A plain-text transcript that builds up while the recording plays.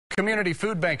Community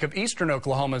Food Bank of Eastern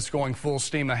Oklahoma is going full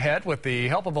steam ahead with the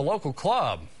help of a local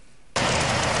club.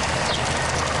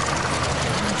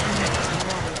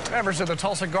 Members of the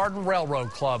Tulsa Garden Railroad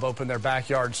Club opened their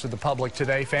backyards to the public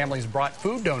today. Families brought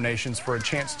food donations for a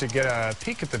chance to get a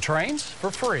peek at the trains for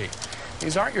free.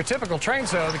 These aren't your typical trains,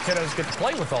 though, the kiddos get to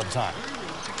play with all the time.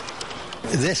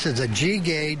 This is a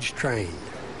G-gauge train.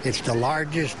 It's the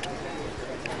largest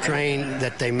train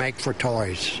that they make for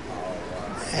toys.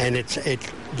 And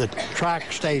the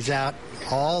track stays out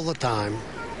all the time.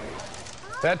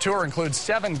 That tour includes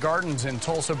 7 gardens in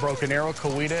Tulsa, Broken Arrow,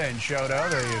 Coweta, and Choteau.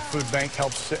 The food bank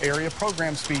helps the area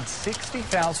programs feed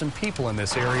 60,000 people in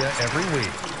this area every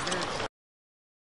week.